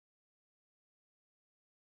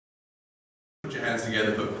Put your hands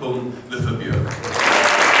together for Pum Lefebure.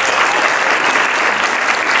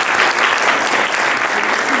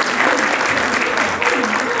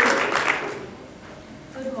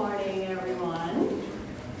 Good morning, everyone.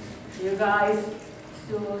 You guys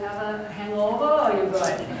still have a hangover, or are you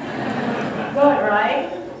good? Good,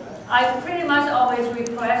 right? I pretty much always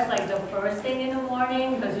request like the first thing in the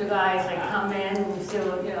morning because you guys like come in and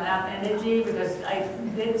still have energy, because I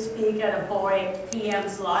did speak at a 4 p.m.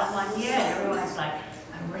 slot one year and everyone's like,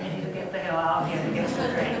 I'm ready to get the hell out here to get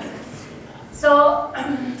some drink. So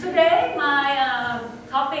today my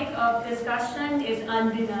topic of discussion is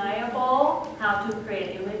undeniable, how to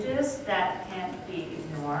create images that can't be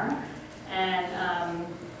ignored. And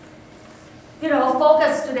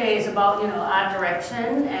focus today is about art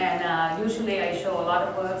direction, and usually I show a lot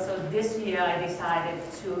of work. So this year I decided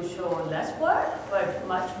to show less work, but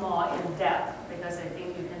much more in depth, because I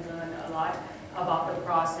think you can learn a lot about the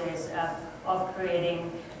process of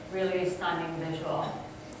creating really stunning visual.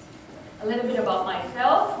 A little bit about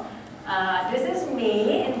myself. This is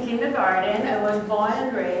me in kindergarten. I was born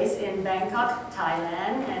and raised in Bangkok,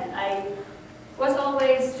 Thailand, and I was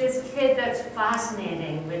always this kid that's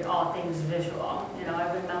fascinating with all things visual.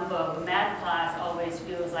 I remember math class always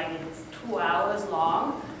feels like it's 2 hours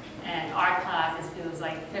long, and art class feels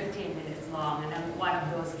like 15 minutes long. And I'm one of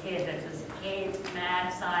those kids that just hates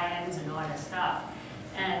math, science, and all that stuff.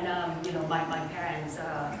 And my parents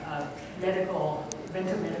went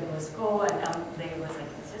to medical school, and they was like,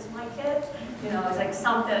 is this my kid? It's like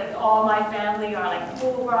something, like all my family are like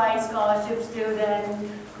Fulbright scholarship student,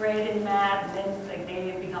 great in math, and then like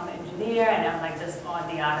they become an engineer, and I'm like just on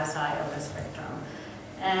the other side of the spectrum.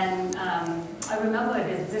 And I remember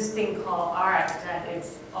there's this thing called art, that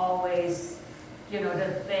it's always,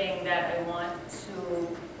 the thing that I want to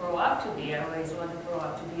grow up to be. I always want to grow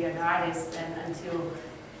up to be an artist, and until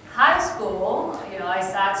high school, I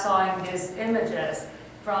started seeing these images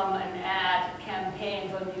from an ad campaign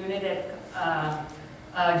for United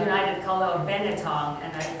Color of Benetton,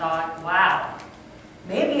 and I thought, wow,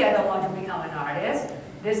 maybe I don't want to become an artist.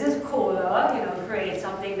 This is cooler, create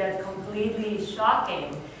something that's completely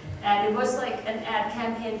shocking. And it was like an ad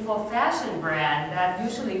campaign for fashion brand that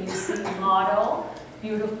usually you see model,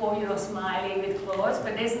 beautiful, smiling with clothes,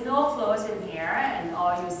 but there's no clothes in here, and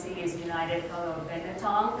all you see is United Color of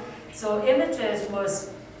Benetton. So images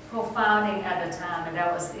was profounding at the time, and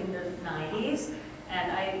that was in the 90s.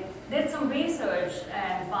 And I did some research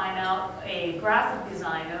and find out a graphic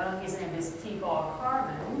designer, his name is Tibor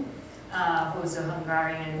Karman, who's a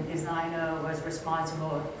Hungarian designer, was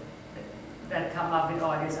responsible that come up with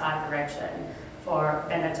all this art direction for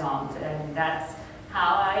Benetton. And that's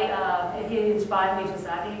how he inspired me to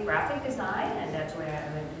study graphic design, and that's where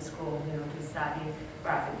I went to school, to study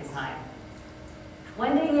graphic design.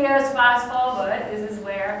 20 years fast forward, this is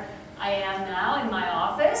where I am now in my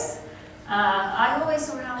office. I always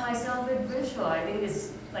surround myself with visual. I think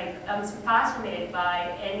it's like, I'm fascinated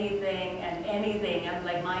by anything and anything. I'm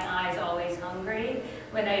like, my eyes always hungry.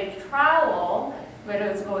 When I travel, whether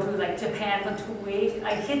it's go to like Japan for 2 weeks,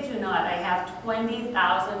 I kid you not, I have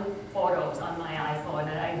 20,000 photos on my iPhone,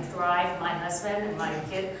 and I drive my husband and my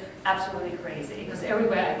kid absolutely crazy, because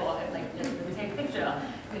everywhere I go, I'm like, let me take a picture.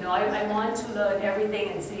 I want to learn everything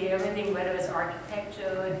and see everything, whether it's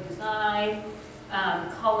architecture, design,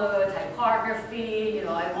 color, typography.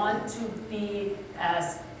 I want to be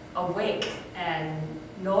as awake and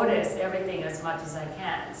notice everything as much as I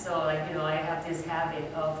can. So I have this habit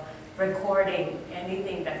of recording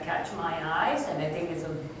anything that catch my eyes, and I think it's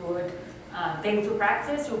a good thing to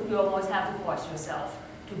practice. You almost have to force yourself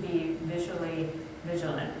to be visually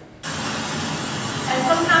vigilant. And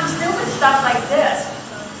sometimes still with stuff like this,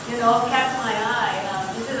 catch my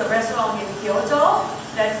eye. This is a restaurant in Kyoto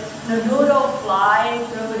that the noodle fly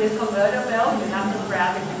through this conveyor belt. You have to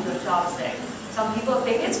grab it with your chopstick. Some people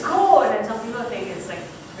think it's cool, and some people think it's like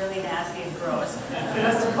really nasty and gross,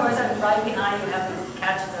 because the person right behind you have to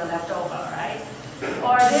catch the leftover, right?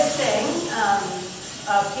 Or this thing,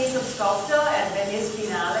 a piece of sculpture at Venice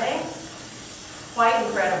Biennale, quite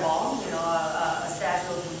incredible. A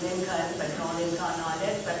statue of Lincoln, but no Lincoln on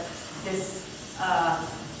it, but this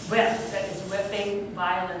whip that is whipping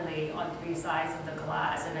violently on 3 sides of the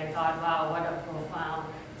glass, and I thought, wow, what a profound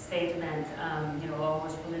statement,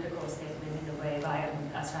 almost political statement in a way by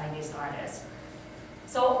a Chinese artist.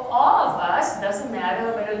 So all of us, doesn't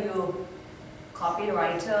matter whether you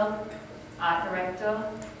copywriter, art director,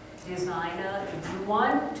 designer, if you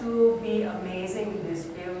want to be amazing in this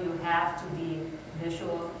field, you have to be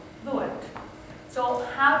visual fluent. So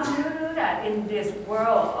how do you do that in this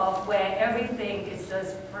world of where everything is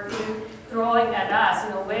just freaking throwing at us? You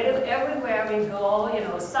know, everywhere we go, you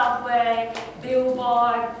know, subway,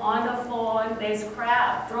 billboard, on the phone, there's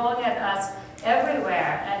crap throwing at us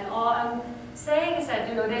everywhere. And all I'm saying is that,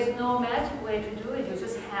 you know, there's no magic way to do it. You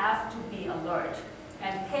just have to be alert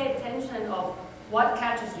and pay attention of what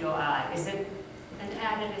catches your eye. Is it an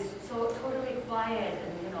ad that is so totally quiet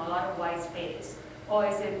and, you know, a lot of white space? Or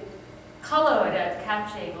is it color that's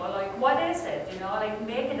catching? Or like, what is it? You know, like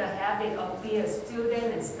make it a habit of being a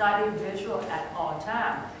student and study visual at all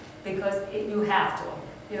time, because you have to.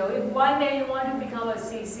 You know, if one day you want to become a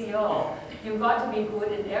CCO, you've got to be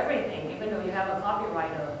good in everything, even though you have a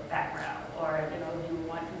copywriter background, or, you know, you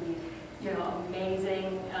want to be, you know,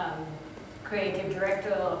 amazing creative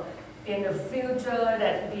director in the future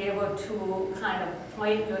that be able to kind of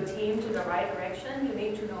point your team to the right direction. You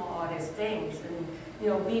need to know all these things and, you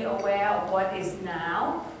know, be aware of what is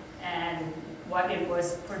now and what it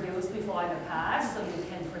was produced before in the past, so you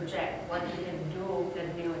can project what you can do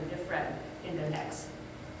that's new and different in the next.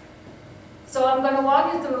 So I'm going to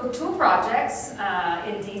walk you through two projects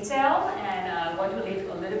in detail, and I want to leave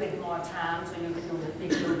a little bit more time so you can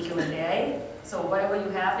do a Q&A. So whatever you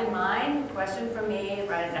have in mind, question from me,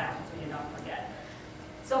 write it down so you don't forget.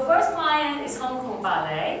 So first client is Hong Kong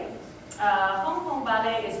Ballet. Hong Kong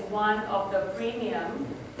Ballet is one of the premium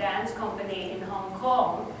dance company in Hong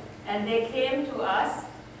Kong, and they came to us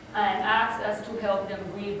and asked us to help them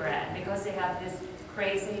rebrand because they have this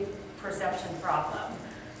crazy perception problem.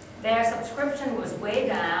 Their subscription was way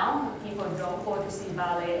down. People don't go to see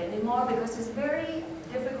ballet anymore because it's a very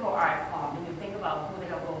difficult art form. When you think about who the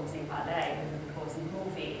hell goes to see ballet, and who goes to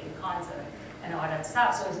movie and concert and all that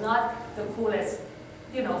stuff. So it's not the coolest,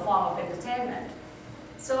 you know, form of entertainment.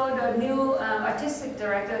 So the new artistic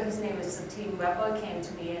director, his name is Satin Weber, came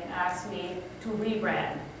to me and asked me to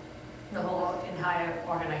rebrand the whole entire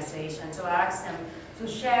organization. So I asked them to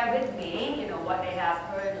share with me, you know, what they have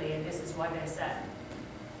currently, and this is what they said.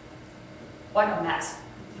 What a mess.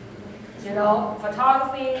 You know,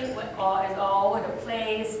 photography is all over the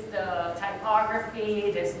place, the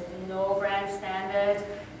typography, there's no brand standard,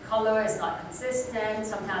 color is not consistent,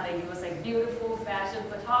 sometimes they use like beautiful fashion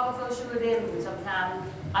photographer shooting, sometimes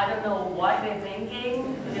I don't know what they're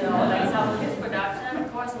thinking, you know, like some of his production,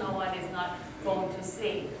 of course no one is not going to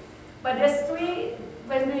see. But there's three,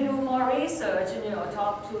 when we do more research and, you know,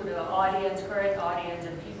 talk to the audience, current audience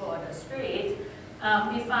and people on the street,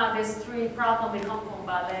 we found there's three problems with Hong Kong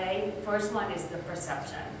Ballet. First one is the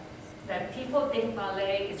perception. That people think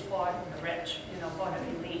ballet is for the rich, you know, for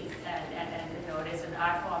the elite. And you know, there's an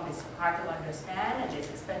art form, it's hard to understand, and it's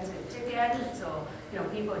expensive ticket, so, you know,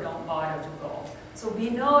 people don't bother to go. So we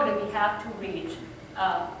know that we have to reach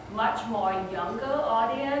a much more younger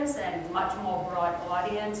audience and much more broad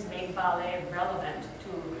audience, make ballet relevant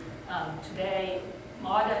to today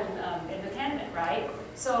modern entertainment, right?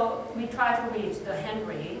 So we try to reach the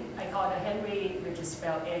Henry. I call the Henry, which is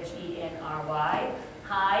spelled H-E-N-R-Y,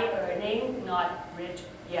 high earning, not rich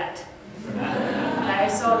yet. Okay,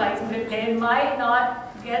 so like they might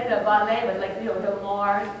not get the ballet, but like, you know, the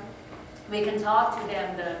more we can talk to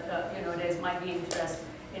them, you know, there might be interest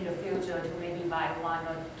in the future to maybe buy 1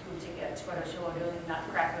 or 2 tickets for the show during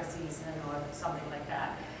Nutcracker season or something like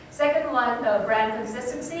that. Second one, the brand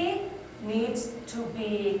consistency needs to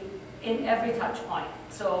be in every touch point.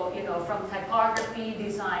 So, you know, from typography,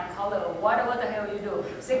 design, color, whatever the hell you do,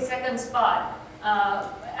 6-second spot,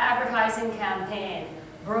 advertising campaign,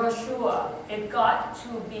 brochure, it got to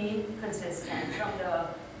be consistent from the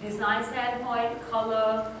design standpoint,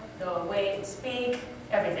 color, the way it speak,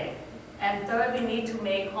 everything. And third, we need to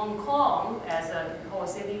make Hong Kong as a whole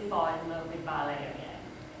city fall in love with ballet again.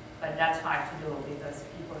 But that's hard to do because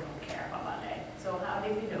people don't care about ballet. So how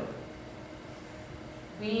did we do?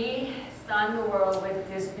 We stunned the world with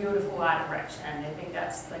this beautiful art direction. I think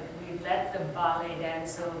that's like, we let the ballet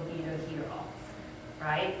dancer be the hero,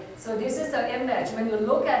 right? So this is the image. When you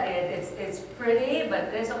look at it, it's pretty,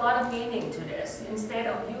 but there's a lot of meaning to this. Instead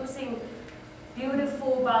of using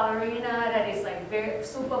beautiful ballerina that is like very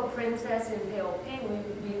super princess in pale pink,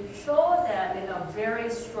 we show them in a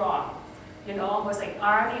very strong, you know, almost like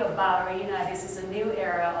army of ballerina. This is a new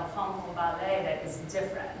era of Hong Kong ballet that is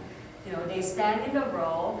different. You know, they stand in a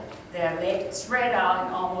row, their legs spread out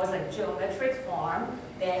in almost like geometric form.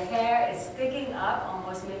 Their hair is sticking up,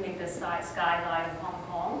 almost mimic the skyline of Hong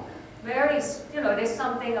Kong. Very, you know, there's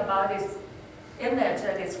something about this image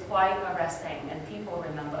that is quite arresting, and people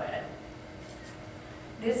remember it.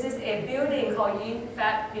 This is a building called Yin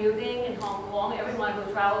Fat Building in Hong Kong. Everyone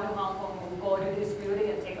who travels to Hong Kong will go to this building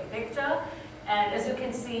and take a picture. And as you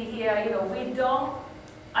can see here, you know, we don't,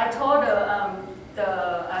 I told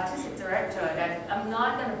the artistic director that I'm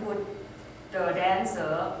not going to put the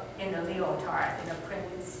dancer in a leotard, in a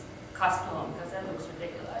prince costume, because that looks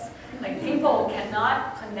ridiculous. Like, people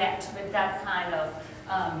cannot connect with that kind of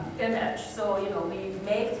image. So, you know, we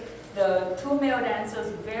make the two male dancers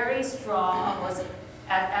very strong, almost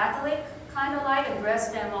athletic kind of like, and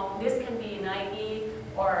dress them on. This can be Nike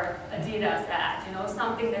or Adidas ad, you know,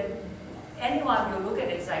 something that anyone who look at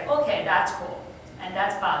it is like, okay, that's cool, and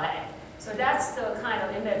that's ballet. So that's the kind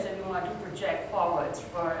of image that we want to project forwards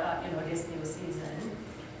for you know, this new season.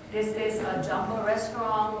 This is a jumbo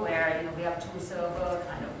restaurant where, you know, we have two servers,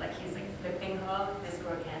 kind of like he's like flipping her. This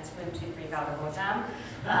girl can't swim, she freaks out the whole time.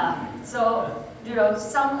 So, you know,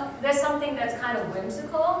 there's something that's kind of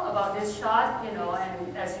whimsical about this shot, you know,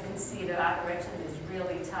 and as you can see, the art direction is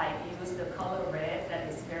really tight. We use the color red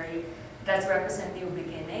that represents new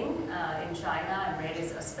beginning in China, and red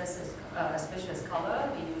is a auspicious color.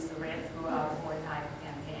 We use the red throughout the whole entire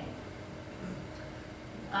campaign.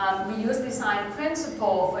 We use design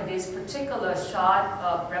principle for this particular shot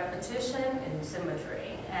of repetition and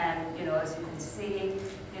symmetry. And, you know, as you can see,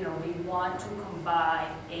 you know, we want to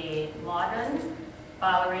combine a modern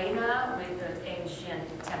ballerina with an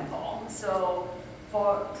ancient temple. So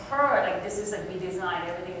for her, like, this is like we designed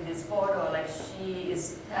everything in this photo. Like, she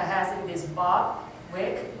has in this bob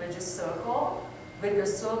wig, which is circle, with the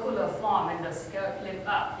circular form and the skirt lift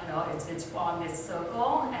up. You know, it's formed this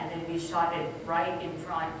circle, and then we shot it right in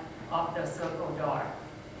front of the circle door.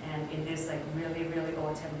 And in this like really, really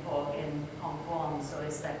old temple in Hong Kong, so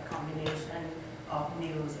it's that combination of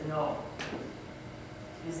news and old.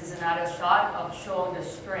 This is another shot of showing the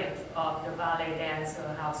strength of the ballet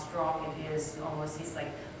dancer, how strong it is. Almost he's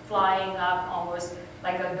like flying up, almost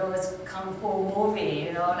like those kung fu movie,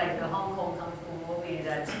 you know, like the Hong Kong kung fu movie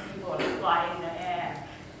that people are flying in the air.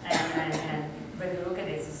 And when you look at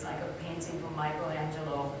this, it's like a painting from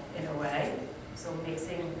Michelangelo in a way. So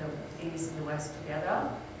mixing the East and the West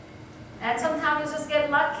together. And sometimes you just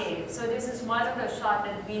get lucky. So this is one of the shots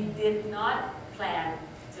that we did not plan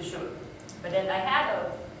to shoot. But then I had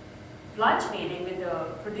a lunch meeting with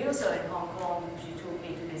the producer in Hong Kong. She took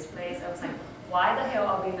me to this place. I was like, why the hell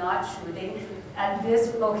are we not shooting at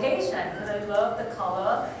this location? Because I love the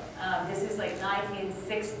color. This is like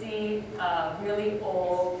 1960, really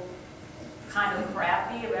old, kind of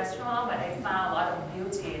crappy restaurant, but I found a lot of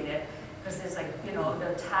beauty in it. Because there's like, you know,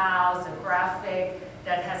 the tiles, the graphic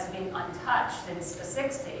that has been untouched since the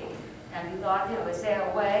 60s. And we thought, you know, is there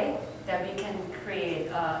a way that we can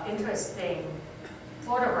create interesting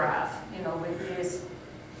photograph, you know, with this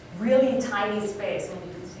really tiny space, and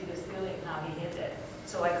you can see the ceiling, how he hit it.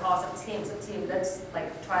 So I called some team, let's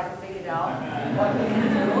like try to figure it out what we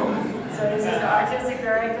can do. So this is the artistic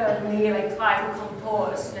director and me, like try to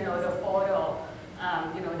compose, you know, the photo,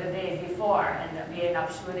 you know, the day before, and we end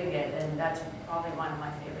up shooting it, and that's probably one of my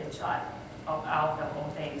favorite shots of the whole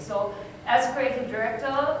thing. So as creative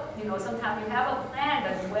director, you know, sometimes you have a plan,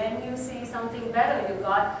 but when you see something better, you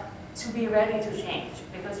got to be ready to change,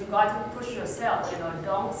 because you got to push yourself, you know,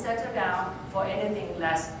 don't settle down for anything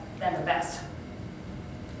less than the best.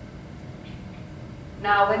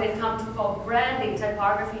 Now, when it comes to for branding,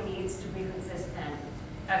 typography needs to be consistent.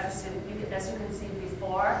 As you can see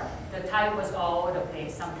before, the type was all over the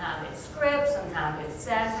place. Sometimes it's script, sometimes it's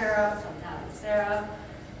sans serif, sometimes it's serif.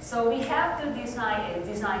 So we have to design a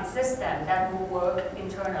design system that will work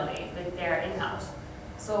internally with their in-house.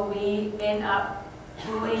 So we end up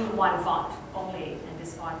doing one font only, and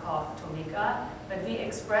this font called Tomica, but we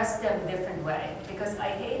express them different way, because I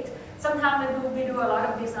hate, sometimes when we do a lot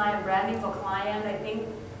of design and branding for client, I think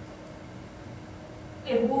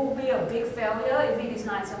it will be a big failure if we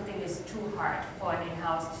design something that's too hard for an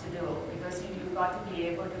in-house to do, because you've got to be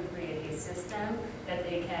able to create a system that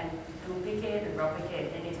they can duplicate and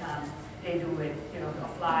replicate anytime they do it, you know, a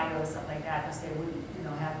flyer or stuff like that, because they would, you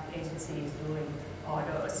know, have agencies doing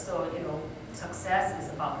orders. So, you know, success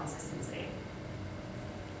is about consistency.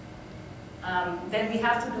 Then we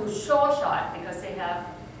have to do show shot, because they have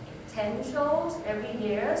 10 shows every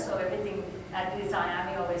year, so everything at Design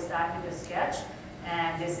Army always start with a sketch.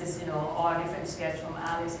 And this is, you know, all different sketches from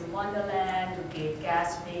Alice in Wonderland to Kate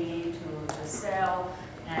Gatsby to Giselle.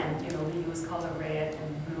 And, you know, we use color red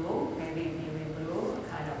and blue, maybe navy blue,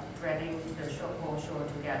 kind of threading the whole show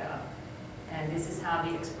together. And this is how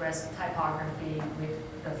we express typography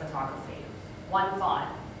with the photography. One font,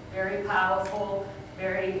 very powerful,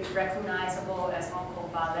 very recognizable as Hong Kong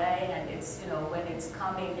Ballet, and it's, you know, when it's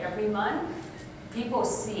coming every month, people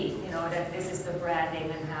see, that this is the branding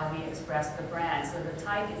and how we express the brand. So the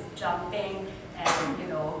type is jumping and,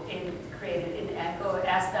 created in angle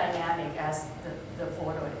as dynamic as the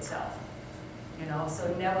photo itself.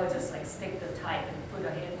 So never just like stick the type and put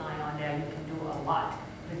a headline on there. You can do a lot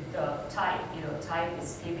with the type. Type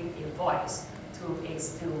is giving a voice to a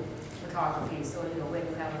still photography. So when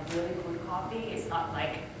you have a really good copy, it's not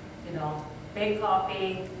like big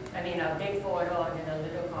copy. I mean a big photo and then a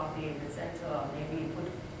little copy in the center. Maybe put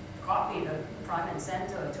copy in the front and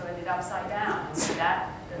center, turn it upside down, and so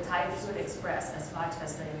that the type should express as much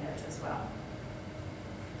as the image as well.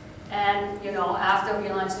 And after we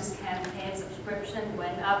launched this campaign, subscription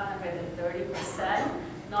went up 130%.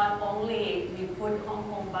 Not only we put Hong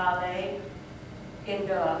Kong ballet in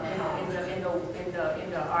the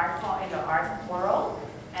art world,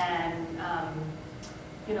 and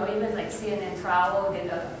even like CNN Travel did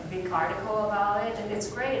a big article about it, and it's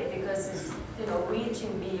great because it's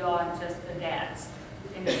reaching beyond just the dance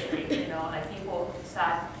industry. Like people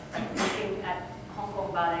start looking at Hong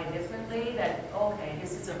Kong ballet differently. That okay,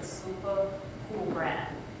 this is a super cool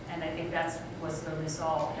brand, and I think that was the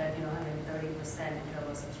result that 130% in terms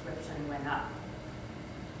of subscription went up.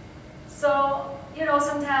 So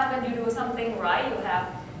sometimes when you do something right, you have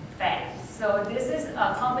fans. So this is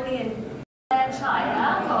a company in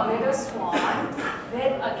China called Little Swan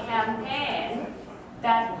with a campaign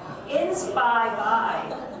that inspired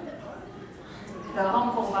by the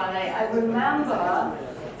Hong Kong ballet. I remember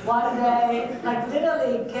one day, like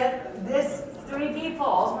literally get this 3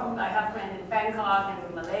 people from, I have friends in Bangkok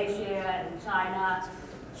and Malaysia and China,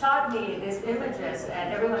 shot me these images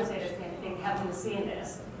and everyone said the same thing, have you seen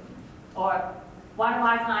this? Or one of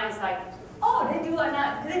my clients like, oh, did you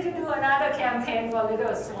do another campaign for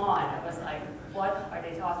Little Swan? I was like, what are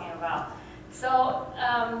they talking about? So,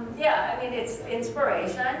 yeah, I mean, it's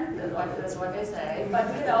inspiration, that's what they say, but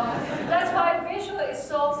that's why visual is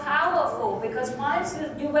so powerful, because once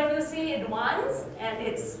when you see it once, and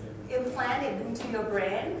it's implanted into your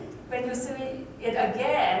brain, when you see it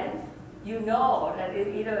again, you know that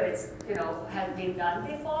either it's, has been done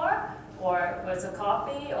before, or was a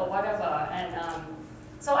copy, or whatever, and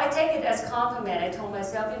so I take it as compliment. I told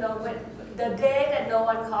myself, the day that no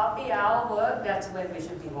one copy our work, that's when we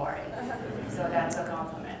should be worried. So that's a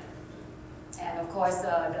compliment. And of course,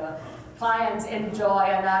 the clients enjoy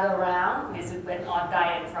another round. This is when on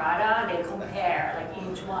Diet Prada, they compare like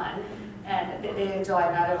each one, and they enjoy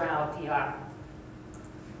another round of PR.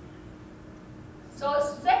 So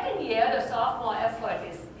second year, the sophomore effort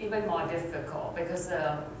is even more difficult because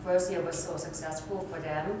the first year was so successful for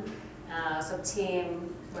them. So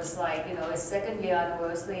team was like, it's second year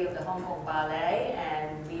anniversary of the Hong Kong Ballet,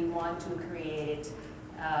 and we want to create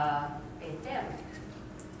a film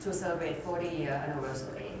to celebrate 40-year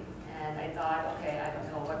anniversary. And I thought, okay, I don't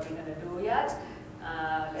know what we're going to do yet.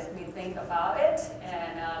 Let me think about it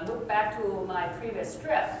and look back to my previous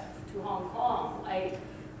trip to Hong Kong. I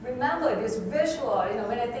remember this visual,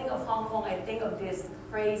 when I think of Hong Kong, I think of this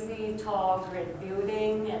crazy tall grid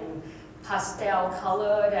building and pastel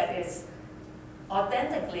color that is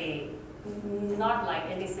authentically not like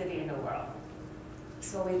any city in the world.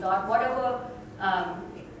 So we thought whatever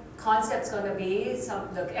concept's going to be,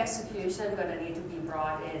 the execution going to need to be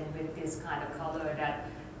brought in with this kind of color that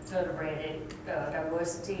celebrated the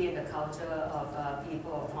diversity and the culture of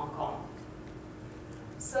people of Hong Kong.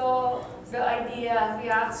 So the idea, we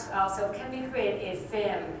asked ourselves, can we create a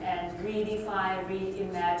film and redefine,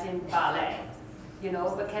 reimagine ballet?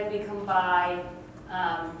 But can we combine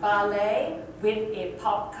ballet with a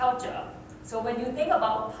pop culture? So when you think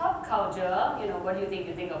about pop culture, what do you think?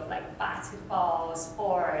 You think of like basketball,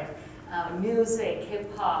 sport, music,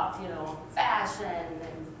 hip hop, fashion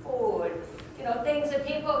and food, things that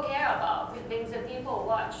people care about, things that people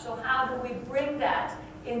watch. So how do we bring that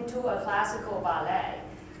into a classical ballet?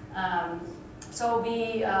 So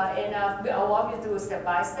I'll walk you through step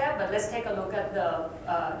by step, but let's take a look at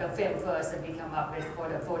the film first that we come up with for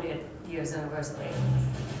the 40th years anniversary.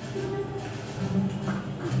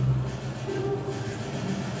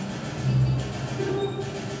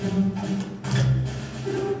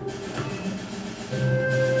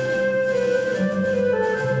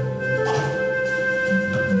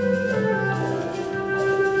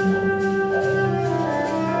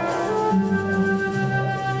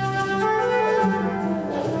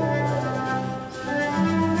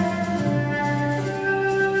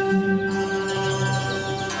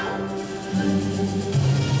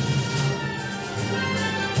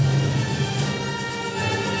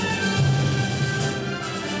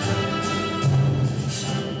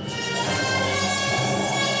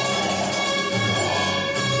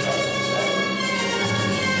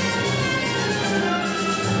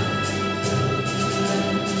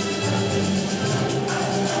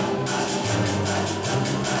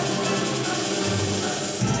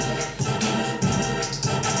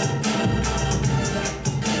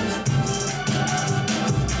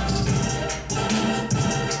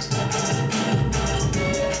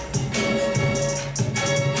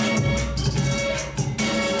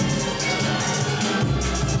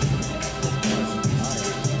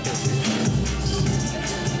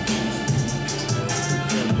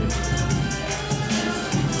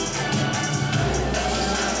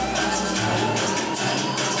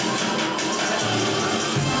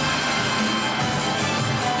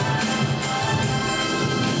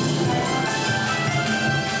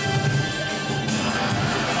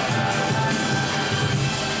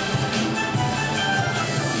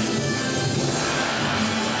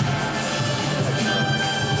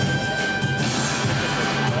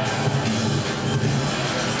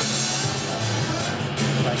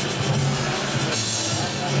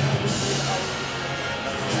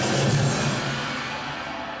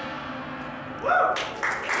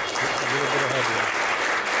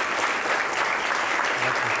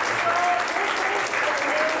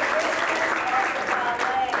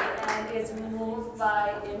 And it's moved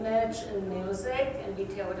by image and music, and we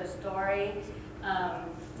tell the story,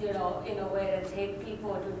 you know, in a way to take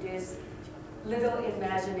people to these little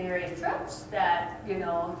imaginary trips that, you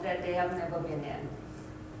know, that they have never been in.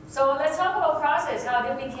 So let's talk about process. How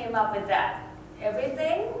did we came up with that?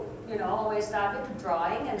 Everything, you know, always start with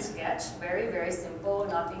drawing and sketch. Very, very simple.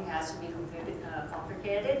 Nothing has to be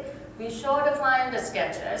complicated. We show the client the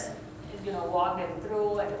sketches, you know, walk them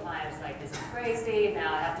through, and the client's like, this is crazy.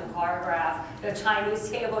 Now I have to choreograph the Chinese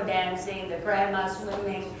table dancing, the grandma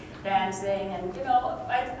swimming, dancing, and you know,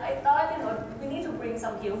 I thought, you know, we need to bring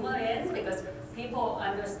some humor in because people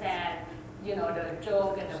understand, you know, the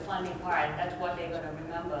joke and the funny part. That's what they're going to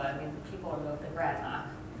remember. I mean, people love the grandma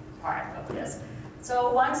part of this.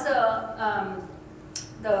 So once the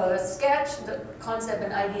sketch, the concept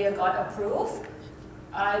and idea got approved,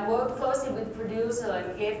 I worked closely with producer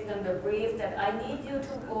and gave them the brief that I need you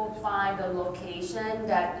to go find a location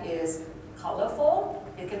that is colorful.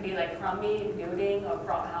 It can be like crummy building or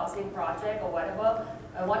housing project or whatever.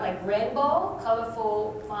 I want like rainbow,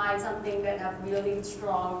 colorful, find something that have really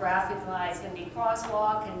strong graphic lines. Can be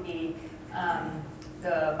crosswalk, can be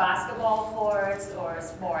the basketball courts or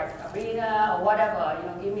sport arena or whatever. You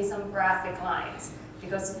know, give me some graphic lines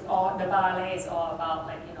because all the ballet is all about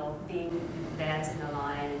like, you know, being dance in a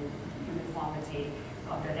line and uniformity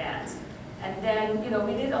of the dance. And then, you know,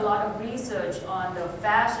 we did a lot of research on the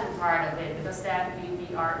fashion part of it because then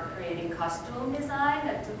we are creating costume design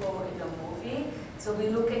that to go in the movie. So we're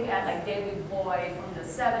looking at like David Bowie from the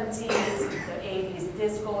 70s, the 80s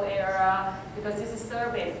disco era, because this is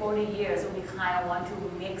surveyed 40 years, so we kind of want to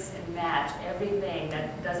mix and match everything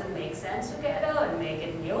that doesn't make sense together and make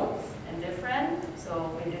it new and different.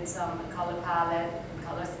 So we did some color palette and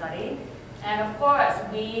color study. And of course,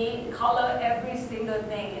 we color every single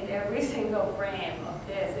thing in every single frame of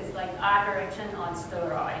this. It's like art direction on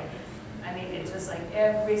steroid. I mean, it's just like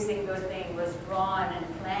every single thing was drawn and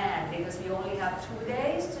planned because we only have 2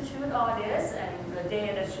 days to shoot all this, and the day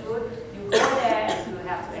of the shoot, you go there and you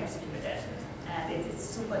have to execute it. And it's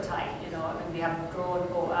super tight, you know, and we have the drone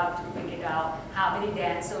go up to figure out how many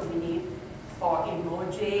dancers we need for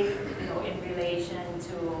emoji, you know, in relation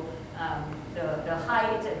to the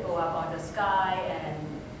height that go up on the sky and,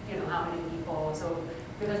 you know, how many people. So,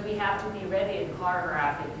 because we have to be ready and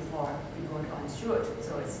choreograph it before we go on shoot.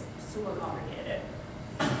 So it's super complicated.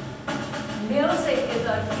 Music is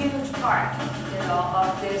a huge part, you know,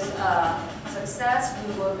 of this success.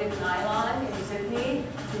 We work with Nylon in Sydney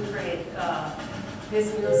to create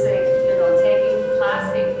this music, you know, taking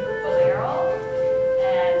classic bolero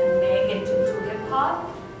and make it to hip hop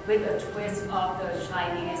with a twist of the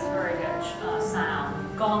Chinese heritage sound,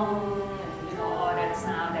 gong, and, you know, all that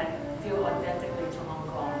sound that feel authentically to Hong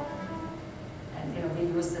Kong. And, you know, we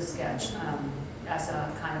use the sketch as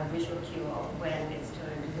a kind of visual cue of when it's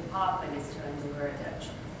turned to hip hop and it's turned to heritage.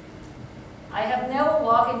 I have never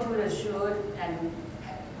walked into the shoot and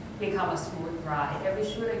become a smooth ride. Every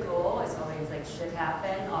shoot I go, it's always like shit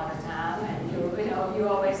happen all the time, and you know, you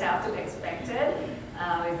always have to expect it.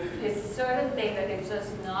 It's certain thing that it's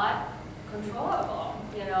just not controllable.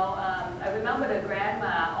 You know, I remember the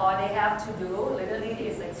grandma, all they have to do literally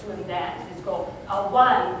is like swing dance. It's go a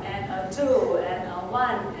 1 and a 2 and a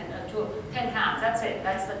 1 and a 2, 10 times. That's it.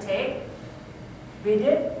 That's the take. We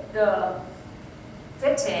did the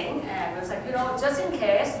fitting, and it was like, you know, just in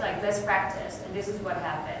case, like let's practice. And this is what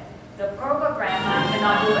happened. The proper grandma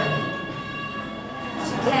cannot do it.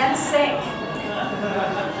 She can't sing.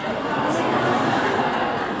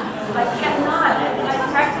 I cannot. I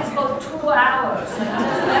practiced for 2 hours. And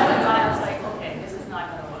just every time I was like, okay, this is not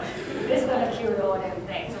going to work. This is going to cure the whole damn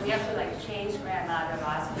thing. So we have to like change grandma the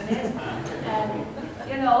last minute. And,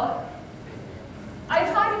 you know, I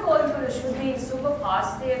try to go into the shoot being super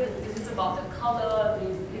positive. This is about the color.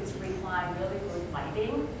 It's reclined, really good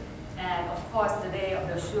lighting. And of course, the day of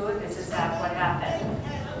the shoot, this is what happened.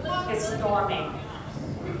 It's storming.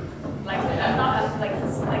 Like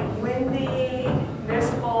windy,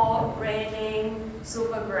 miserable, raining,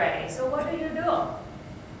 super gray. So what do? You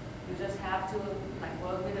just have to like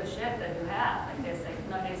work with the shit that you have. Like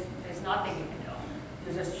there's nothing you can do.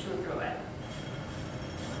 You just shoot through it.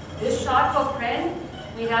 This shot for print,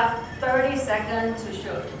 we have 30 seconds to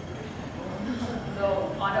shoot. So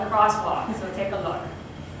on a crosswalk, so take a look.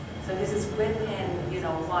 So this is within, you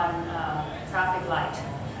know, one traffic light.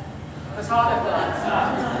 Photographer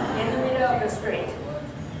in the middle of the street.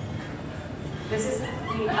 This is,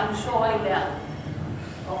 I'm showing them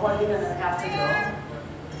of what we're gonna have to do.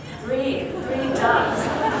 Three jumps.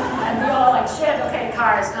 And we're all like, shit, okay,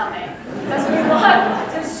 car is coming. Because we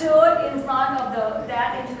want to shoot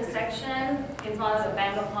section in front of the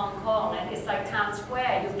Bank of Hong Kong, and it's like Times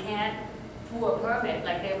Square. You can't do a permit,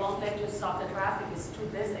 like they won't let you stop the traffic, it's too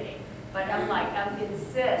busy. But I'm like, I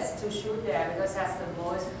insist to shoot there because that's the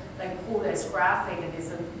most like coolest graphic, and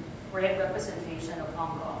it's a great representation of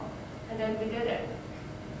Hong Kong. And then we did it.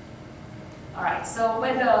 All right, so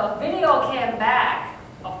when the video came back,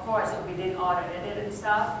 of course, we did all the edit and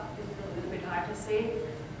stuff. It's a little bit hard to see.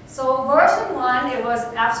 So version 1, it was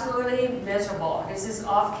absolutely miserable. This is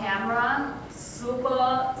off camera,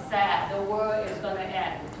 super sad. The world is gonna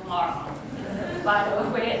end tomorrow. By the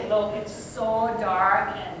way, look, it's so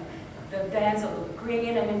dark and the dancers look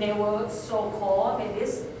green. I mean, they were so cold. I mean,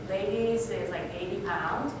 this lady is like 80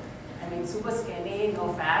 pounds. I mean, super skinny,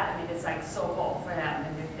 no fat. I mean, it's like so cold for them,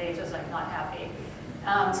 and they just like not happy.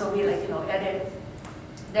 So we like, you know, edit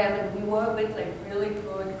them, and we work with like really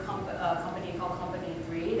good company called Company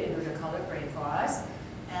 3. They do the color grade for us.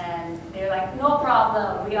 And they're like, no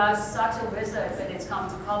problem, we are such a wizard when it's come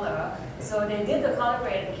to color. So they did the color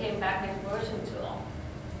grade and came back with version 2.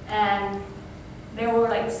 And they were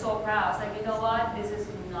like so proud. It's like, you know what, this is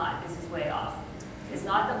way off. It's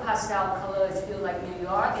not the pastel colors feel like New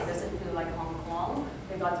York, it doesn't feel like Hong Kong.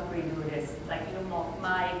 We got to redo this. Like, you know,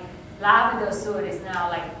 my lavender suit is now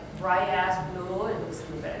like bright ass blue, it looks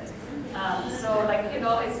stupid. So like, you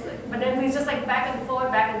know, it's, but then we just like back and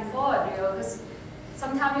forth, you know, because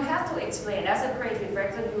sometimes you have to explain. As a creative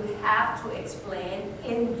director, you have to explain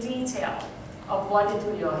in detail of what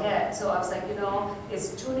into your head. So I was like, you know,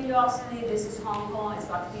 it's to New York City, this is Hong Kong, it's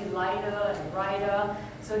got to be lighter and brighter.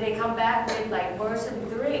 So they come back with like version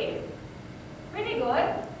 3. Pretty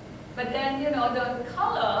good. But then, you know, the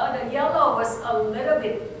color, the yellow was a little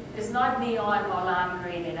bit, it's not neon or lime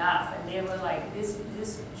green enough. And they were like, this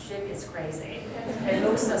shit is crazy. It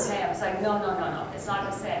looks the same. It's like, no, it's not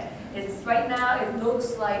the same. It's right now, it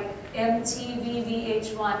looks like MTV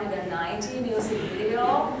VH1 in the 90s music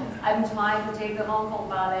video. I'm trying to take the Hong Kong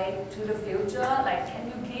ballet to the future. Like, can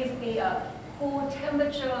you give me a cool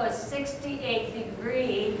temperature,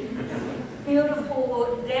 68-degree,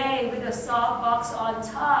 beautiful day with a soft box on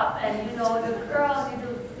top, and you know, the girls need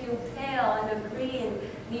to feel pale, and the green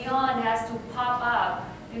neon has to pop up.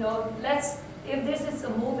 You know, if this is a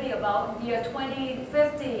movie about year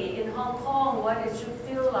 2050 in Hong Kong, what it should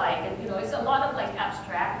feel like, and you know, it's a lot of like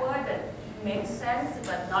abstract word that makes sense,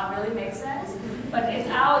 but not really makes sense. But it's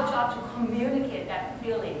our job to communicate that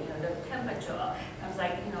feeling, you know, the temperature. I was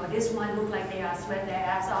like, you know, this one look like they are sweating their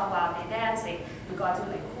ass off while they're dancing. You got to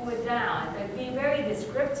like cool it down and be very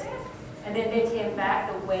descriptive. And then they came back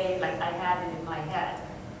the way like I had it in my head.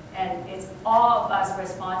 And it's all of us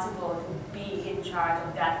responsible to be in charge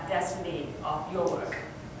of that destiny of your work.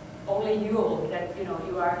 Only you, that you know,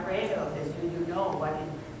 you are creator of this, you know what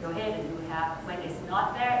in your head, and you have, when it's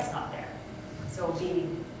not there, it's not there. So be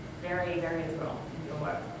very, very thorough in your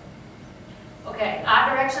work. Okay, art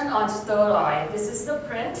direction on Steroid. This is the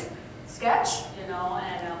print sketch, you know,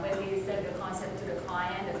 and when we sent the concept to the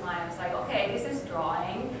client was like, okay, this is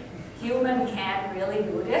drawing. Human can't really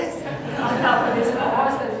do this on top of this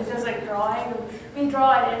course, but it's just like drawing. We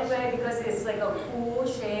draw it anyway because it's like a cool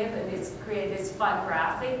shape and it's created this fun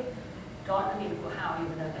graphic. I mean, how you're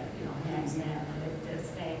gonna like, you know, handstand and lift this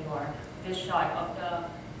thing, or this shot of the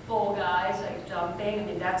 4 guys like jumping. I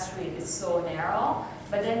mean, that street is so narrow.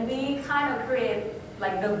 But then we kind of create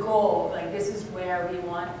like the goal, like this is where we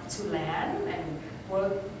want to land, and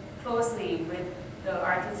work closely with the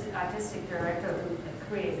artistic director to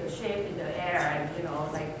create the shape in the air, and you know,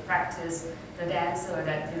 like practice the dancer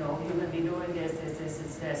that, you know, you're going to be doing this.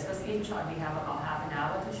 Because each shot we have about half an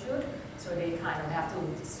hour to shoot, so they kind of have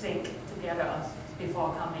to sync together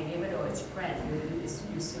before coming, even though it's print,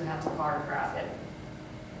 you still have to choreograph it.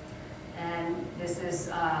 And this is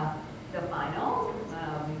the final.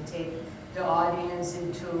 We take the audience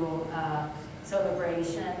into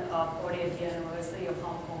celebration of 40th anniversary of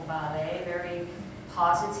Hong Kong Ballet, very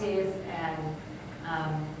positive and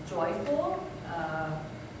joyful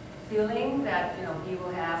feeling that, you know, people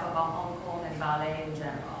have about Hong Kong and ballet in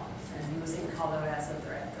general, and using color as a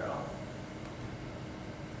thread through.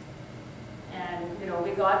 And you know,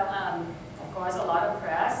 we got, of course, a lot of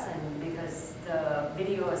press, and because the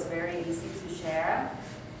video is very easy to share.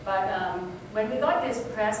 But when we got this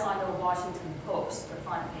press on the Washington Post, the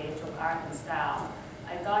front page of Art and Style,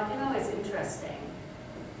 I thought, you know, it's interesting.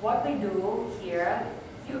 What we do here,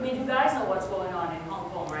 I mean, you guys know what's going on in Hong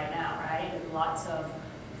Kong right now, right? Lots of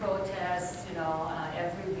protests, you know,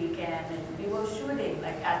 every weekend, and we were shooting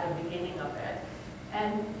like at the beginning of it.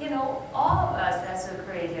 And you know, all of us as a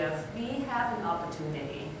creative, we have an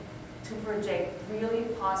opportunity to project really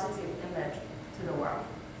positive image to the world.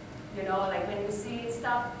 You know, like when you see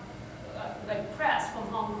stuff like press from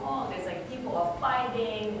Hong Kong. There's like people are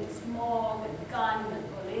fighting and smoke and gun and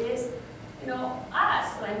police. You know,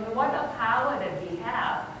 us, like what a power that we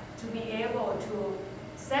have to be able to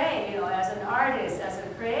say, you know, as an artist, as a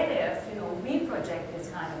creative, you know, we project this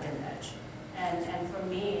kind of image. And for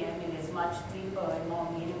me, I mean, it's much deeper and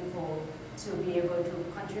more meaningful to be able to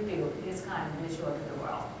contribute this kind of visual to the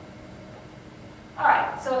world. All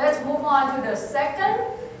right, so let's move on to the second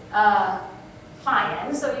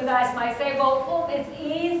client. So you guys might say, well, Pum, it's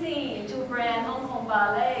easy to brand Hong Kong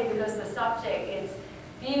Ballet because the subject is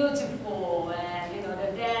beautiful and, you know,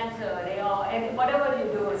 the dancer, they all, and whatever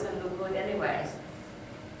you do is going to look good anyways.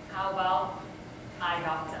 How about eye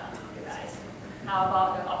doctor, you guys? How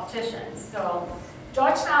about the opticians? So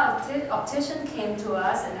Georgetown optician came to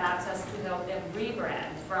us and asked us to help them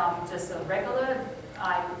rebrand from just a regular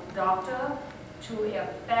eye doctor to a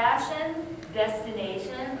fashion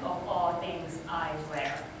destination of all things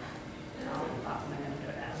eyewear. How the fuck am I going to do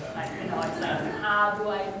that? Like, you know, it's like, how do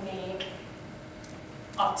I make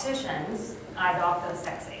opticians, eye doctors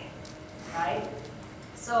sexy, right?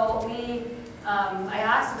 So I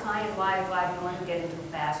asked the client why we want to get into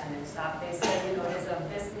fashion and stuff. They said, you know, there's a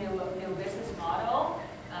new business model,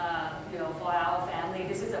 you know, for our family.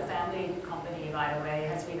 This is a family company, by the way. It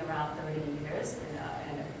has been around 30 years,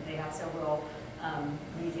 and they have several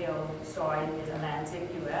retail stores in Mid-Atlantic,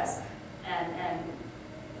 US. And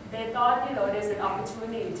they thought, you know, there's an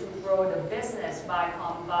opportunity to grow the business by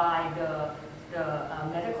combine the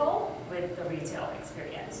medical with the retail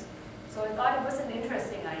experience. So I thought it was an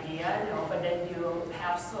interesting idea, you know, but then you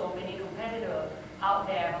have so many competitors out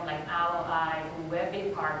there, from like Owl Eye to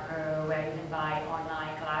Webby Parker, where you can buy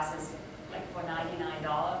online classes like for $99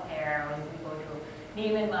 a pair, or you can go to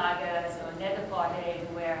Neiman Marcus or Net-a-Porter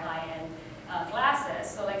to wear high-end glasses.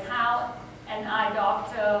 So like how an eye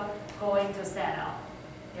doctor going to stand out,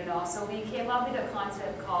 you know? So we came up with a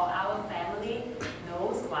concept called Our Family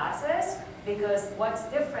Nose Glasses, because what's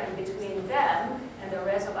different between them and the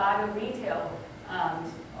rest of other retail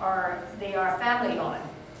they are family owned.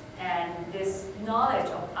 And this knowledge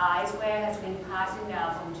of eyewear has been passing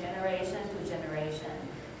down from generation to generation.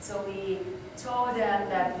 So we told them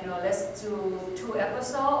that, you know, let's do 2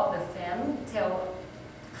 episodes of the film, tell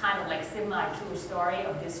kind of like semi-true story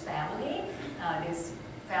of this family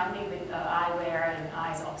with eyewear and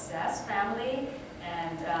eyes obsessed family.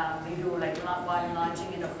 And we do like one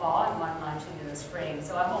launching in the fall and one launching in the spring.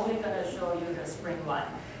 So I'm only going to show you the spring one.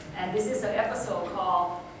 And this is an episode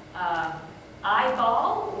called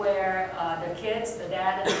Eyeball, where the kids, the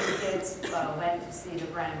dad and the 2 kids went to see the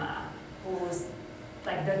grandma, who's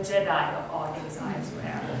like the Jedi of all things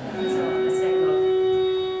eyewear. So let's take a look.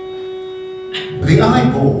 The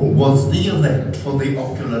Eyeball was the event for the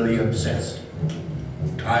ocularly obsessed.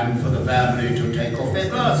 Time for the family to take off their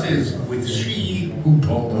glasses with she who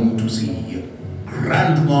taught them to see.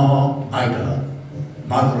 Grandma Ida,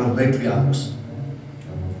 mother of matriarchs.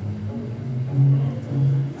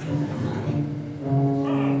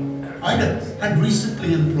 Ida had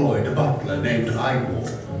recently employed a butler named Eyeball,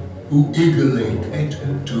 who eagerly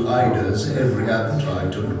catered to Ida's every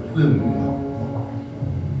appetite and whim.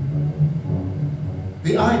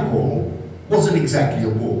 The Eyeball wasn't exactly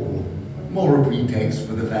a ball, more a pretext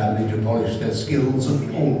for the family to polish their skills at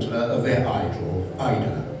the altar of their idol,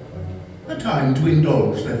 Ida. A time to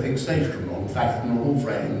indulge their fixation on fashionable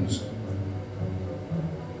frames.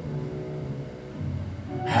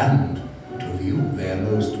 And to view their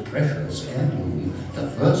most precious heirloom, the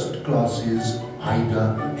first glasses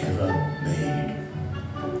Ida ever made.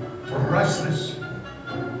 Priceless,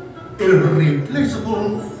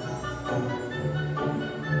 irreplaceable,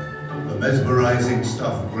 the mesmerizing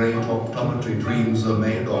stuff great optometry dreams are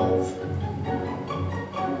made of.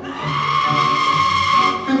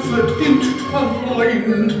 Infant inched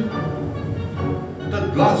purloined. The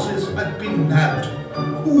glasses had been nabbed.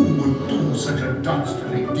 Who would do such a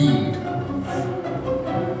dastardly deed?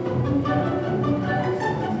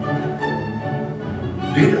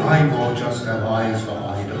 Did Igor just have eyes for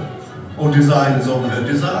Ida, or designs on her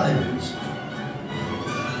designs?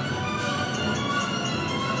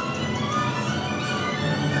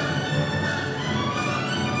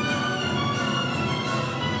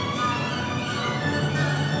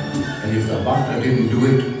 And if the butler didn't do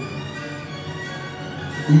it,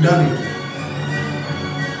 who done it?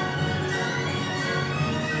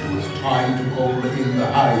 It was time to call in the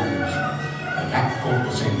hounds. Attack called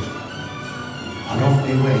the scent. And off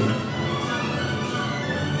they went.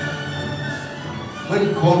 When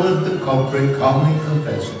cornered, the culprit calmly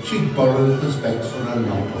confessed she'd borrowed the specs for a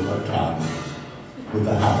night on the town with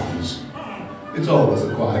the hounds. It's always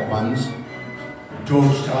the quiet ones.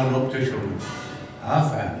 Georgetown optician. Our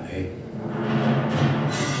family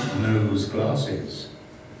knows glasses.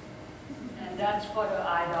 And that's for the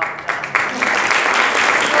eye doctor.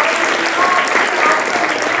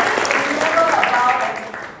 It's never about like,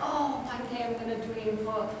 oh, one day I'm going to dream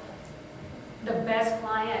for the best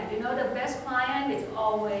client. You know, the best client is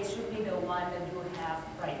always should be the one that you have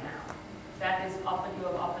right now. That is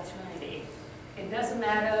your opportunity. It doesn't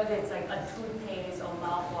matter if it's like a toothpaste or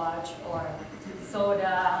mouthwash or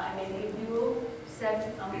soda. I mean, if you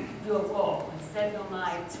set your goal and set your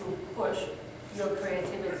mind to push your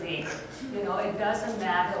creativity, you know, it doesn't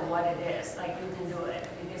matter what it is, like you can do it.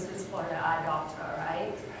 I mean, this is for the eye doctor,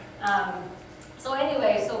 right? So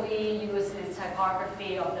anyway, so we use this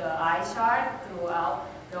typography of the eye chart throughout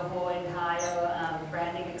the whole entire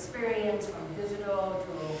branding experience, from digital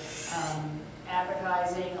to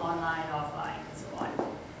advertising, online, offline, and so on.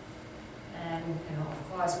 And you know, of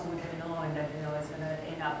course, we would have known that it's going to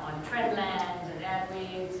end up on Trendlands and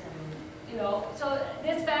AdWeeks, and so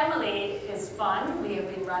this family is fun. We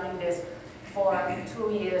have been running this for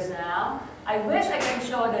 2 years now. I wish I can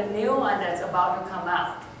show the new one that's about to come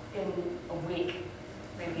out in a week,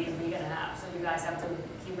 maybe a week and a half. So you guys have to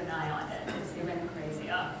keep an eye on it. It's even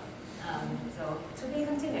crazier. So to be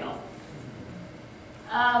continued.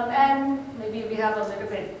 And maybe we have a little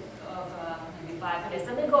bit of maybe 5 minutes.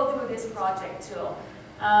 Let me go through this project too.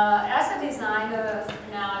 As a designer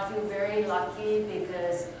now, I feel very lucky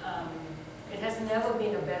because it has never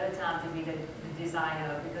been a better time to be the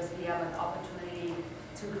designer, because we have an opportunity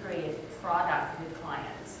to create product with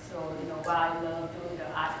clients. So while I love doing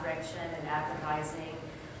the art direction and advertising,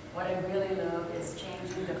 what I really love is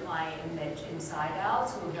changing the client image inside out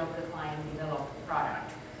to help the client develop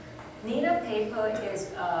product. Neenah Paper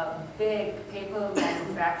is a big paper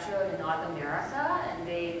manufacturer in North America, and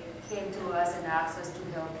they came to us and asked us to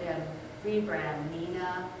help them rebrand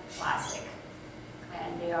Neenah Classic.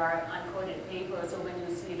 And they are uncoated paper, so when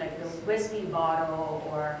you see like the whiskey bottle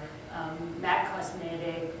or MAC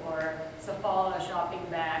Cosmetic or Sephora shopping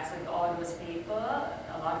bags, like all those paper,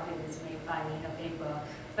 a lot of it is made by Neenah Paper.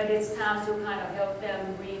 But it's time to kind of help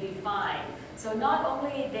them redefine. So not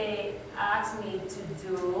only they asked me to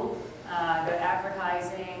do the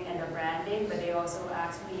advertising and the branding, but they also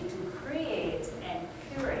asked me to create and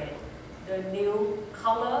curate the new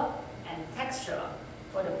color and texture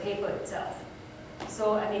for the paper itself.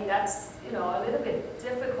 So I mean, that's a little bit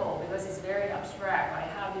difficult because it's very abstract, right?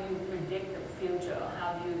 How do you predict the future?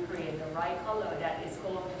 How do you create the right color that is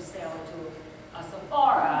going to sell to a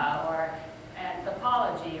Sephora or at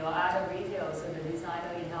Topology or other retailers, so the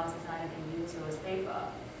designer, in-house designer can use those paper.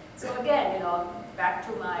 So again, back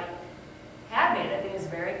to my habit, I think it's a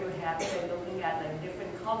very good habit of looking at like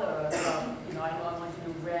different colors. I know I want to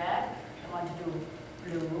do red, I want to do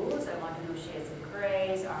blues, I want to do shades of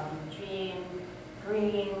grays, green,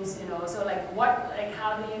 greens, so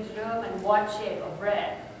how do you determine what shade of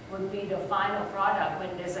red would be the final product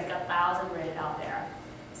when there's like 1,000 red out there?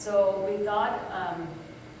 So we thought,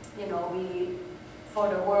 for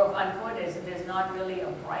the world of uncoated, there's not really a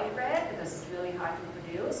bright red because it's really hard to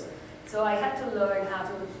produce. So I had to learn how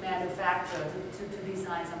to manufacture, to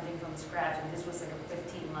design something from scratch, and this was like a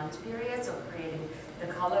 15-month period, so creating the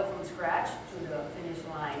color from scratch to the finish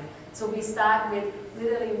line. So we start with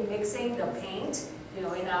literally mixing the paint,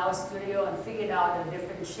 in our studio, and figured out the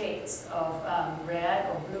different shades of red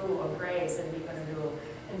or blue or grays that we're going to do.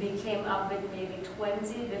 And we came up with maybe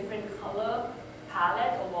 20 different color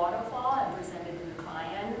palette or waterfall and presented to the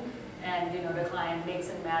client. And the client mix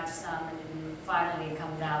and match some, and then we finally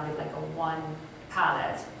come down with like a one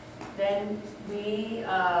palette. Then we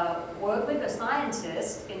work with a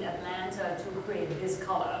scientist in Atlanta to create this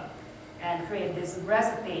color and create this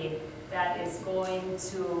recipe that is going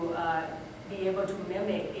to be able to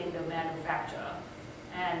mimic in the manufacture.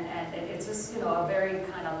 And it's just a very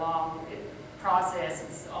kind of long process.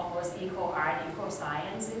 It's almost eco-art,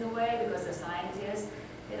 eco-science in a way, because the scientists,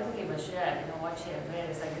 they don't give a shit, what shade of red.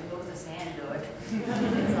 It's like, it looks the same, dude.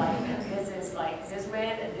 It's like, this is like, this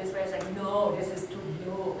red, and this red is like, no, this is too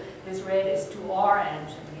blue. This red is too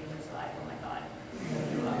orange. And he's just like, oh my God.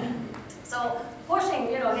 So pushing,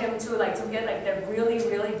 him to get like the really,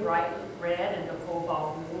 really bright red and the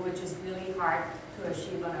cobalt blue, which is really hard to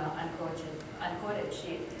achieve on an uncoated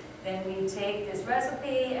sheet. Then we take this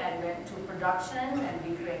recipe and went to production, and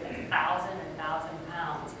we create like 1,000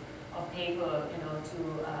 pounds of paper,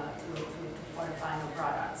 for the final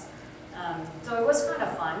products. So it was kind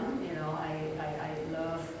of fun, I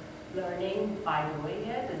love learning by doing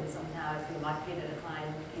it, and somehow I feel lucky that the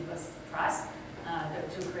client gave us trust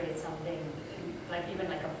to create something, even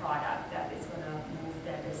like a product that is going to move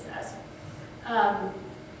their business.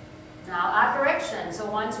 Now art direction. So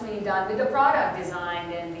once we're done with the product design,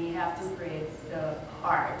 then we have to create the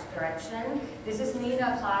art direction. This is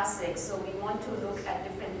Nina Classic, so we want to look at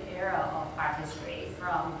different era of art history,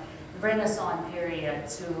 from Renaissance period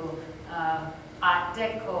to Art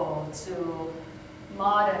Deco to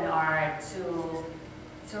modern art to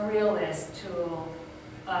surrealist to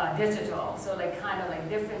digital. So like kind of like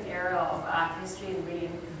different era of art history, and we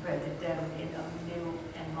interpreted them in a new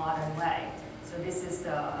and modern way. So this is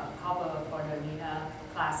the cover for the Nina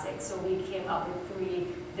Classic. So we came up with 3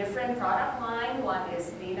 different product lines. One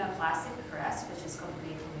is Nina Classic Press, which is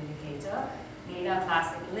complete communicator. Nina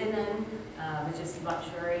Classic Linen, which is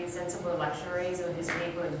luxury, sensible luxury. So this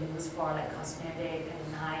paper is used for like cosmetic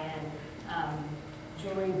and high-end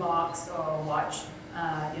jewelry box or watch,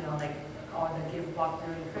 you know, like, or the gift box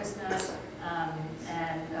during Christmas,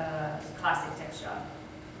 and classic texture.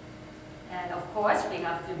 And of course, we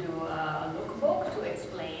have to do a lookbook to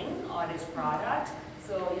explain all this product.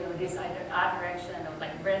 So, you know, this art direction of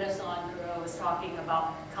like Renaissance girl was talking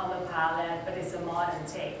about color palette, but it's a modern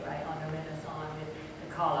take, right, on the Renaissance with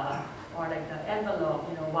the color. Or like the envelope,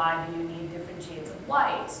 you know, why do you need different shades of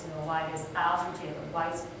whites? You know, why there's 1,000 shades of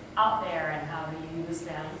whites out there and how do you use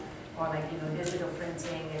them? Or like, you know, digital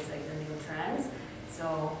printing is like the new trends.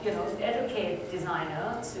 So, you know, educate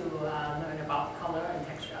designer to learn about color and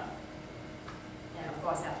texture. And of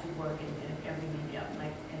course, have to work in every medium,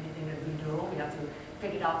 like anything that we do, we have to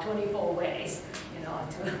figure it out 24 ways, you know,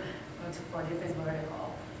 for different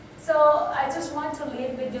vertical. So I just want to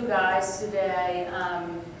leave with you guys today.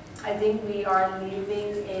 I think we are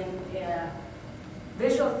living in a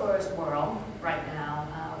visual first world right now,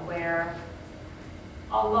 where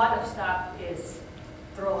a lot of stuff is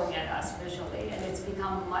throwing at us visually, and it's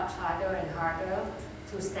become much harder and harder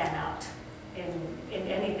to stand out in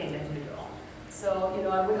anything that you do. So, you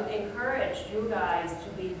know, I would encourage you guys to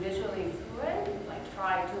be visually fluent, like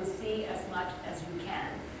try to see as much as you can.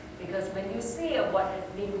 Because when you see what has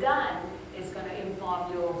been done, it's going to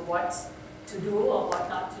inform you of what to do or what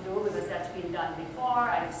not to do, because that's been done before,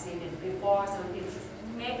 I've seen it before. So you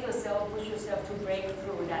make yourself, push yourself to break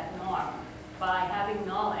through that norm by having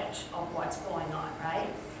knowledge of what's going on, right?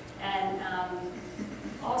 And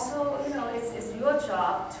also, you know, it's your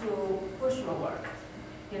job to push your work.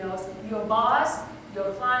 You know, your boss,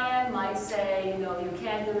 your client might say, you know, you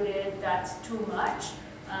can't do it, that's too much.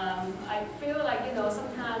 I feel like, you know,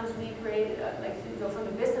 sometimes we create, like, you know, from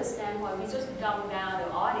the business standpoint, we just dumb down the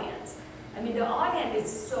audience. I mean, the audience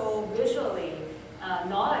is so visually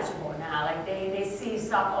knowledgeable now. Like, they see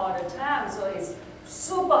stuff all the time, so it's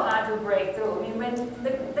super hard to break through. I mean,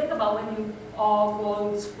 think about when you all go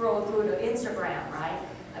and scroll through the Instagram, right?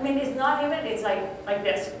 I mean, it's not even, it's like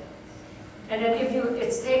this. And then if you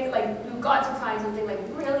got to find something like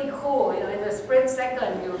really cool, you know, in a split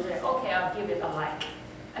second, you'll say, okay, I'll give it a like.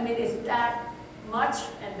 I mean, it's that much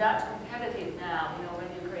and that competitive now, you know, when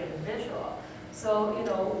you create a visual. So, you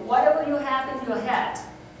know, whatever you have in your head,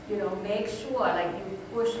 you know, make sure like you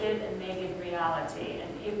push it and make it reality.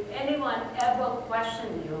 And if anyone ever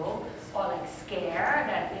question you or like scare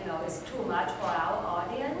that, you know, it's too much for our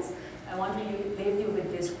audience, I want to leave you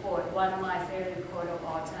with this quote, one of my favorite quotes of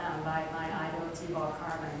all time by my idol, T-Ball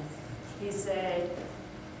Carmen. He said,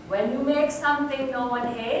 when you make something no one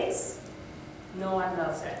hates, no one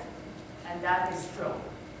loves it. And that is true,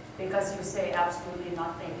 because you say absolutely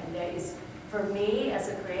nothing. And there is, for me as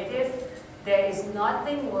a creative, there is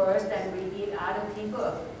nothing worse than we eat other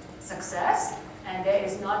people's success, and there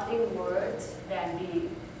is nothing worse than be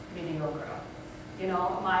mediocre. You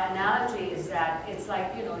know, my analogy is that it's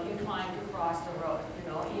like, you know, you're trying to cross the road.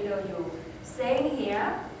 You know, either you stay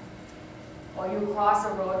here or you cross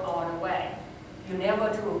the road all the way. You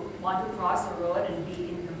never want to cross the road and be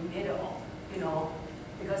in the middle, you know,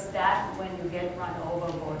 because that's when you get run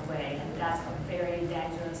over both ways, and that's a very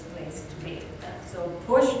dangerous place to be. So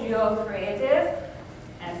push your creative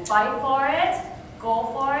and fight for it,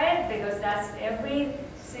 go for it, because that's every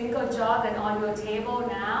single job that on your table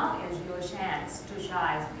now is your chance to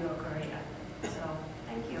shine your career. So,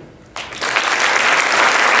 thank you.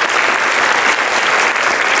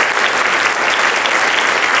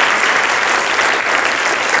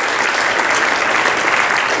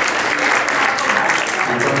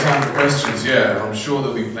 We've got time for questions, yeah. I'm sure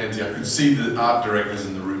there'll be plenty. I could see the art directors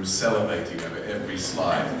in the room salivating over every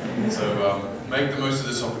slide. So make the most of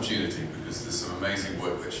this opportunity, because there's some amazing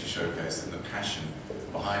work that she showcased and the passion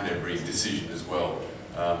behind every decision as well.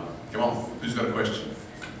 Come on, who's got a question?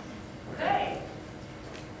 Okay.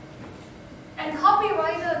 And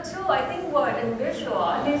copywriter too, I think word and visual.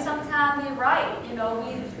 I mean, sometimes we write, you know,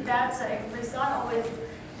 it's not always,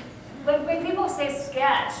 when people say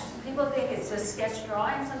sketch, people think it's just sketch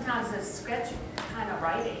drawing. Sometimes it's sketch kind of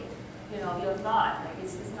writing, your thought. Like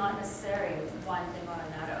it's not necessarily one thing or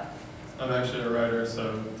another. I'm actually a writer,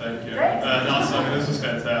 so thank you. Great. And also, I mean, this was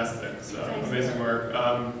fantastic, so amazing work.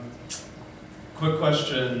 Quick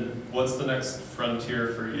question, what's the next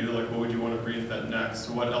frontier for you? Like, what would you want to reinvent next?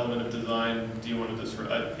 What element of design do you want to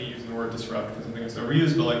disrupt? I hate using the word disrupt because I think it's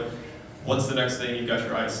overused, but like, what's the next thing you've got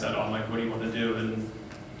your eyes set on? Like, what do you want to do and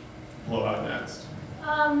blow out next?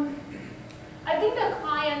 I think the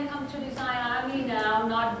client comes to Design Army now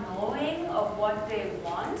not knowing of what they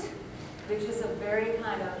want, which is a very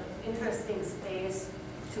kind of interesting space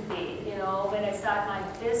to be. When I started my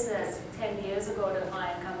business 10 years ago, the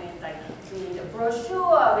client come in like, we need a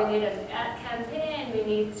brochure, we need an ad campaign, we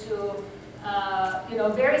need to,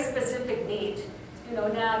 very specific need.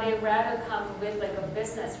 Now they rather come with like a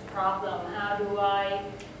business problem. How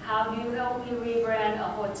do you help me rebrand a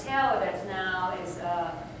hotel that now is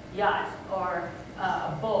a yacht or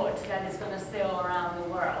a boat that is going to sail around the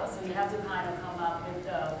world? So you have to kind of come up with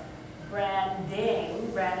the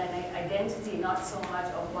branding, brand and identity, not so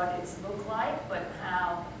much of what it looks like, but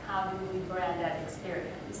how do we brand that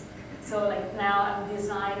experience. So like now I'm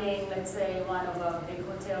designing, let's say one of a big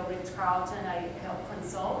hotel, Ritz-Carlton, I help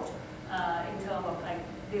consult in terms of like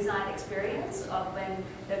design experience of when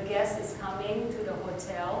the guest is coming to the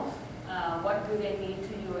hotel, what do they need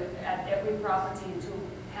to do at every property to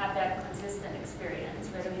have that consistent experience,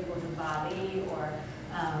 whether you go to Bali or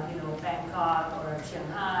Bangkok or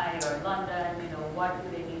Shanghai or London, what do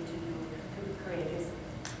they need to do to create this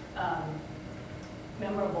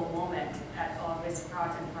memorable moment at a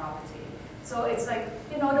Ritz-Carlton property. So it's like,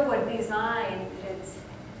 the word design, it's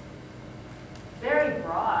very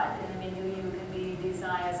broad. I mean, you can be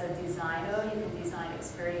design as a designer, you can design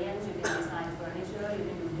experience, you can design furniture, you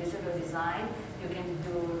can do digital design, you can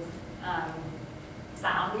do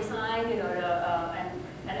sound design,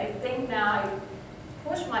 and I think now I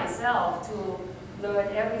push myself to learn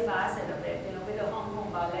every facet of it. With the Hong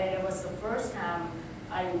Kong Ballet, it was the first time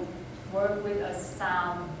I worked with a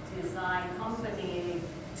sound design company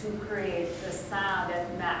to create the sound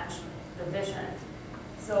that matched the vision.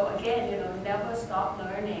 So again, never stop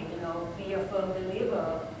learning. Be a firm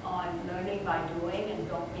believer on learning by doing, and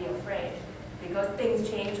don't be afraid, because things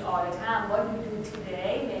change all the time. What you do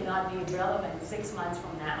today may not be relevant 6 months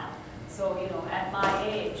from now. So, at my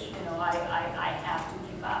age, I have to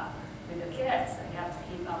keep up with the kids. I have to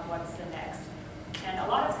keep up what's the next. And a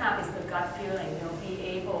lot of times it's the gut feeling, be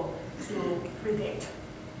able to predict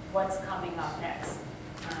what's coming up next.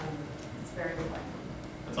 It's very important.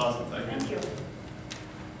 That's awesome, thank you. Thank you.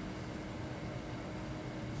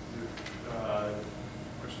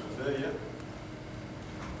 Question over there, yeah?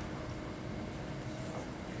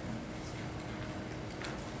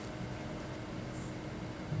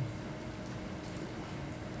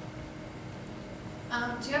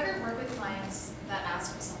 Do you ever work with clients that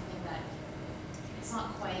ask for something that it's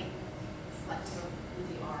not quite reflective of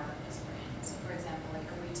who they are as a brand? So for example, like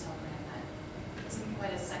a retail brand that isn't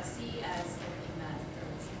quite as sexy as the thing that they're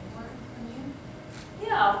looking for from you?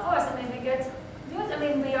 Yeah, of course.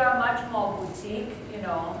 We are much more boutique,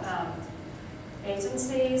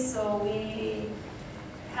 agency, so we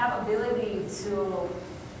have ability to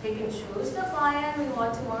pick and choose the client we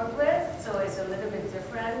want to work with. So it's a little bit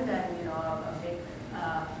different than, a big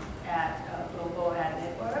global ad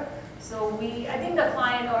network. So I think the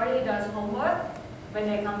client already does homework. When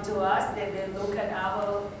they come to us, they look at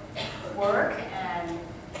our work and,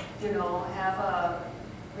 have a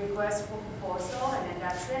request for proposal, and then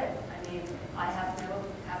that's it. I have never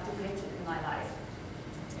have to pitch it in my life.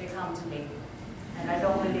 They come to me, and I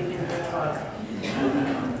don't believe in big work.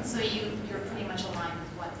 So you're pretty much aligned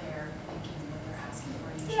with what they're thinking, what they're asking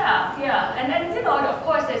for usually. Yeah, and then, of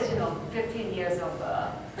course, there's, 15 years of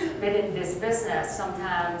within this business.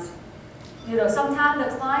 Sometimes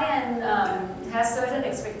the client has certain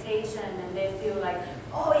expectation, and they feel like,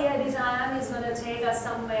 oh yeah, design is going to take us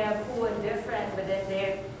somewhere cool and different, but then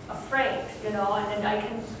they're afraid, and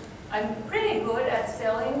then I'm pretty good at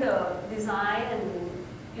selling the design and,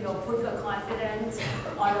 put the confidence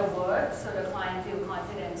on the work so the client feel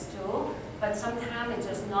confidence too. But sometimes it's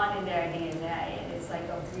just not in their DNA, and it's like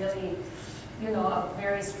a really, a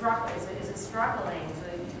very struggle. It's struggling. So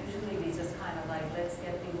usually we just kind of like, let's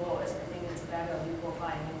get divorced. I think it's better you go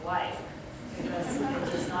find a new wife, because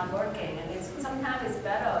it's just not working. And sometimes it's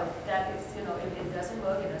better that if it doesn't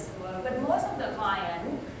work, it doesn't work. But most of the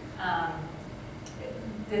client,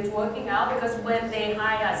 it's working out, because when they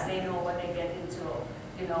hire us, they know what they get into.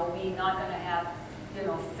 We're not going to have,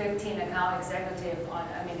 15 account executive on.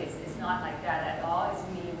 It's not like that at all. It's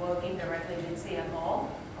me working directly with CMO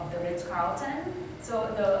of the Ritz-Carlton. So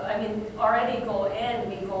already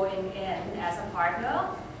we go in as a partner,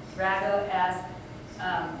 rather as,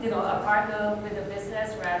 a partner with a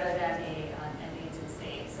business rather than an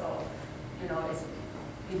agency. So,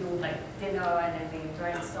 we do like dinner and then we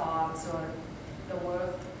brainstorm, so the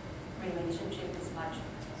work relationship is much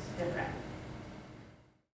different.